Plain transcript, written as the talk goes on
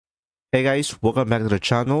Hey guys, welcome back to the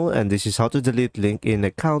channel, and this is how to delete LinkedIn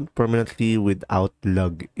account permanently without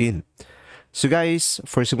login. So guys,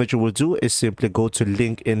 first thing what you will do is simply go to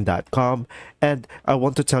linkedin.com, and I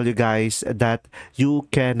want to tell you guys that you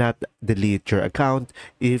cannot delete your account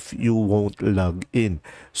if you won't log in.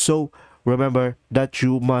 So remember that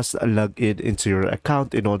you must log in into your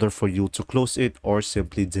account in order for you to close it or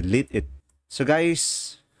simply delete it. So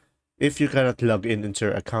guys, if you cannot log in into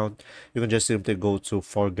your account, you can just simply go to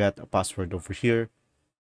forget a password over here.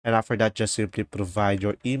 And after that, just simply provide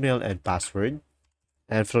your email and password.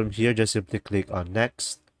 And from here, just simply click on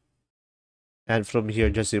next. And from here,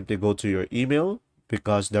 just simply go to your email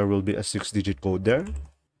because there will be a 6-digit code there.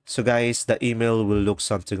 So guys, the email will look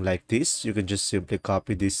something like this. You can just simply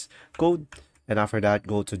copy this code. And after that,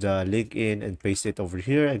 go to the LinkedIn and paste it over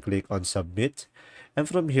here and click on submit. And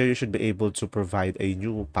from here, you should be able to provide a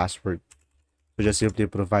new password. So just simply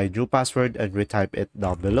provide new password and retype it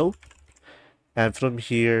down below. And from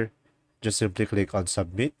here, just simply click on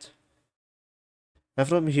submit. And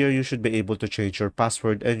from here, you should be able to change your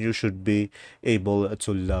password and you should be able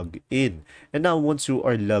to log in. And now once you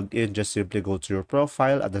are logged in, just simply go to your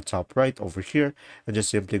profile at the top right over here and just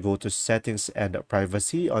simply go to settings and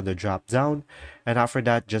privacy on the drop down. And after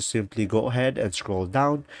that, just simply go ahead and scroll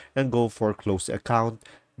down and go for close account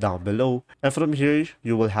down below. And from here,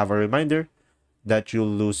 you will have a reminder that you'll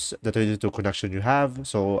lose the 32 connection you have.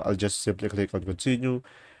 So I'll just simply click on continue.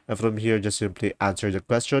 And from here, just simply answer the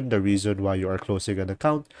question, the reason why you are closing an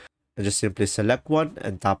account. And just simply select one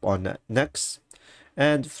and tap on next.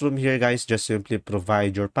 And from here, guys, just simply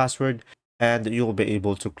provide your password and you'll be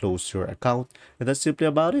able to close your account. And that's simply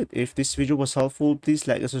about it. If this video was helpful, please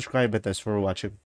like and subscribe, and thanks for watching.